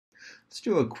Let's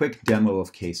do a quick demo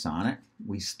of ksonnet.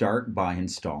 We start by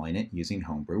installing it using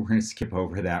Homebrew. We're going to skip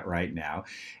over that right now.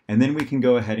 And then we can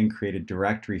go ahead and create a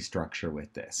directory structure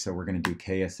with this. So we're going to do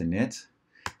ksonnet,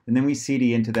 and then we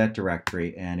cd into that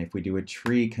directory. And if we do a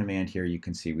tree command here, you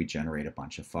can see we generate a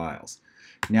bunch of files.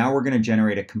 Now we're going to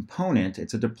generate a component.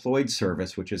 It's a deployed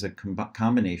service, which is a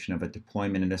combination of a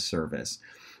deployment and a service.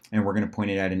 And we're going to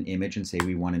point it at an image and say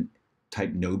we want to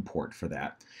type node port for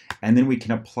that. And then we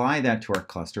can apply that to our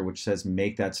cluster, which says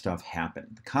make that stuff happen.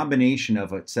 The combination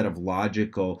of a set of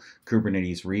logical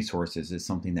Kubernetes resources is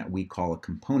something that we call a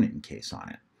component in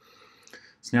ksonnet.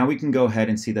 So now we can go ahead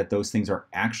and see that those things are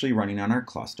actually running on our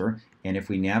cluster. And if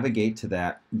we navigate to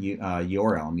that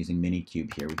URL, I'm using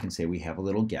Minikube here, we can say we have a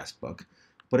little guest book,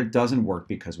 but it doesn't work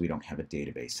because we don't have a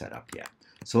database set up yet.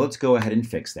 So let's go ahead and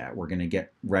fix that. We're going to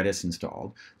get Redis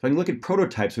installed. So I can look at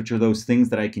prototypes, which are those things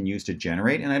that I can use to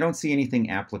generate, and I don't see anything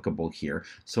applicable here.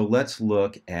 So let's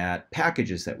look at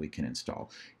packages that we can install.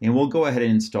 And we'll go ahead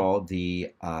and install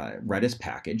the Redis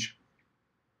package.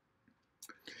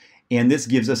 And this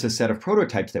gives us a set of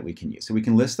prototypes that we can use. So we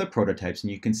can list the prototypes,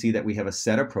 and you can see that we have a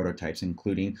set of prototypes,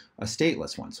 including a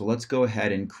stateless one. So let's go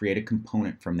ahead and create a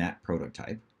component from that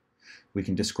prototype. We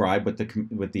can describe what the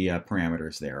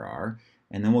parameters there are,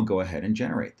 and then we'll go ahead and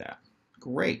generate that.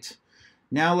 Great.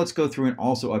 Now let's go through and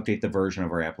also update the version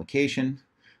of our application.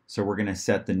 So we're going to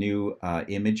set the new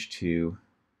image to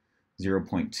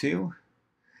 0.2,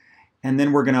 and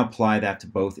then we're going to apply that to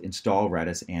both install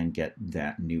Redis and get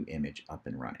that new image up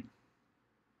and running.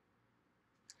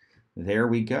 There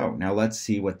we go. Now let's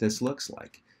see what this looks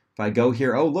like. If I go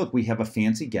here, oh look, we have a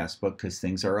fancy guest book because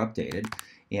things are updated.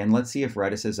 And let's see if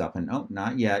Redis is up and, oh,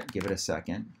 not yet. Give it a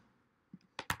second.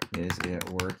 Is it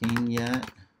working yet?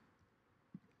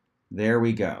 There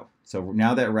we go. So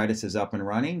now that Redis is up and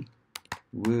running,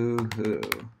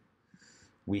 woohoo,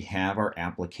 we have our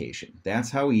application.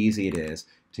 That's how easy it is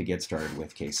to get started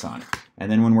with ksonnet.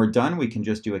 And then when we're done, we can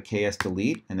just do a ks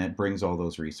delete, and that brings all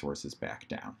those resources back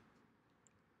down.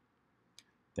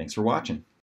 Thanks for watching.